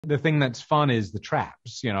The thing that's fun is the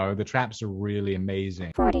traps. The traps are really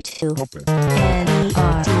amazing. 42.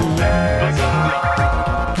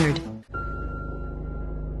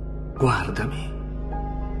 Guardami.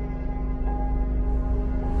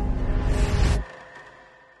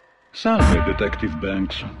 Salve, Detective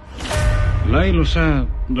Banks. Lei lo sa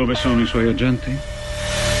dove sono I suoi agenti?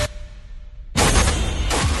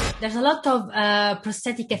 There's a lot of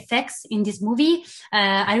prosthetic effects in this movie.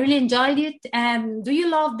 I really enjoyed it. Do you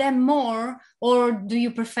love them more, or do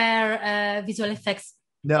you prefer visual effects?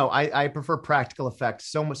 No, I prefer practical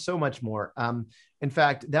effects so much more. In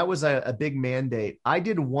fact, that was a big mandate. I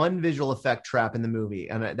did one visual effect trap in the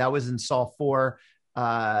movie, and that was in Saw 4,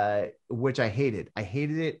 which I hated. I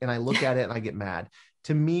hated it, and I look at it and I get mad.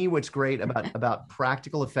 To me, what's great about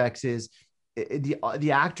practical effects is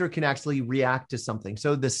the actor can actually react to something.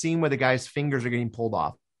 So the scene where the guy's fingers are getting pulled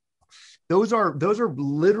off, those are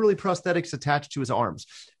literally prosthetics attached to his arms.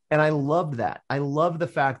 And I loved that. I love the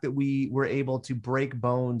fact that we were able to break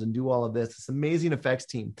bones and do all of this amazing effects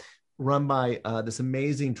team run by this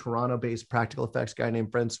amazing Toronto-based practical effects guy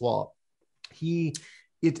named Francois.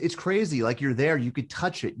 It's crazy. Like, you're there, you could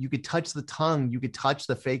touch it. You could touch the tongue. You could touch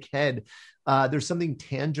the fake head. There's something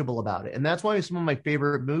tangible about it. And that's why some of my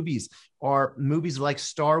favorite movies are movies like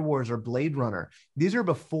Star Wars or Blade Runner. These are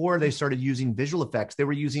before they started using visual effects. They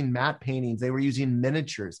were using matte paintings. They were using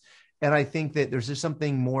miniatures. And I think that there's just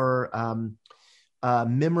something more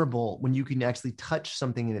memorable when you can actually touch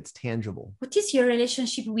something and it's tangible. What is your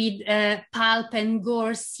relationship with pulp and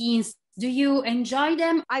gore scenes? Do you enjoy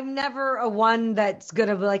them? I'm never a one that's going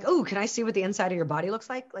to be like, oh, can I see what the inside of your body looks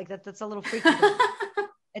like? Like that's a little freaky.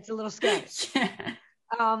 It's a little scary. Yeah.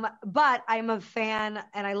 But I'm a fan,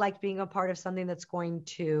 and I like being a part of something that's going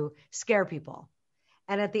to scare people.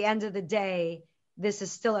 And at the end of the day, this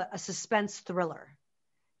is still a suspense thriller.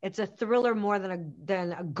 It's a thriller more than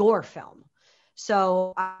a gore film.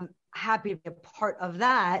 So I'm happy to be a part of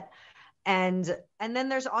that. And then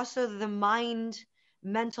there's also the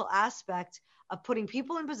mental aspect of putting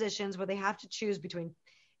people in positions where they have to choose between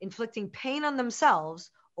inflicting pain on themselves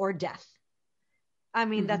or death. I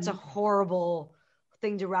mean, that's a horrible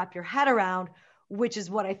thing to wrap your head around, which is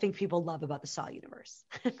what I think people love about the Saw universe.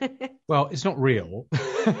 Well, it's not real.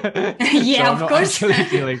 Yeah, so of course. I'm not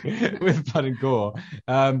dealing with blood and gore.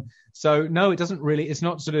 So no, it doesn't really, it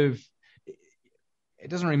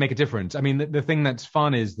doesn't really make a difference. I mean, the thing that's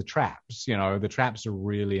fun is the traps. The traps are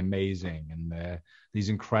really amazing, and they're these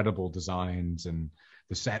incredible designs, and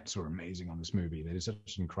the sets were amazing on this movie. They did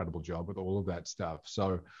such an incredible job with all of that stuff.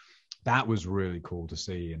 So that was really cool to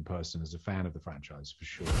see in person as a fan of the franchise, for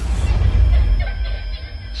sure.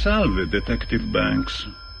 Salve, Detective Banks.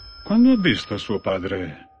 Quando ha visto suo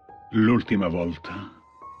padre l'ultima volta?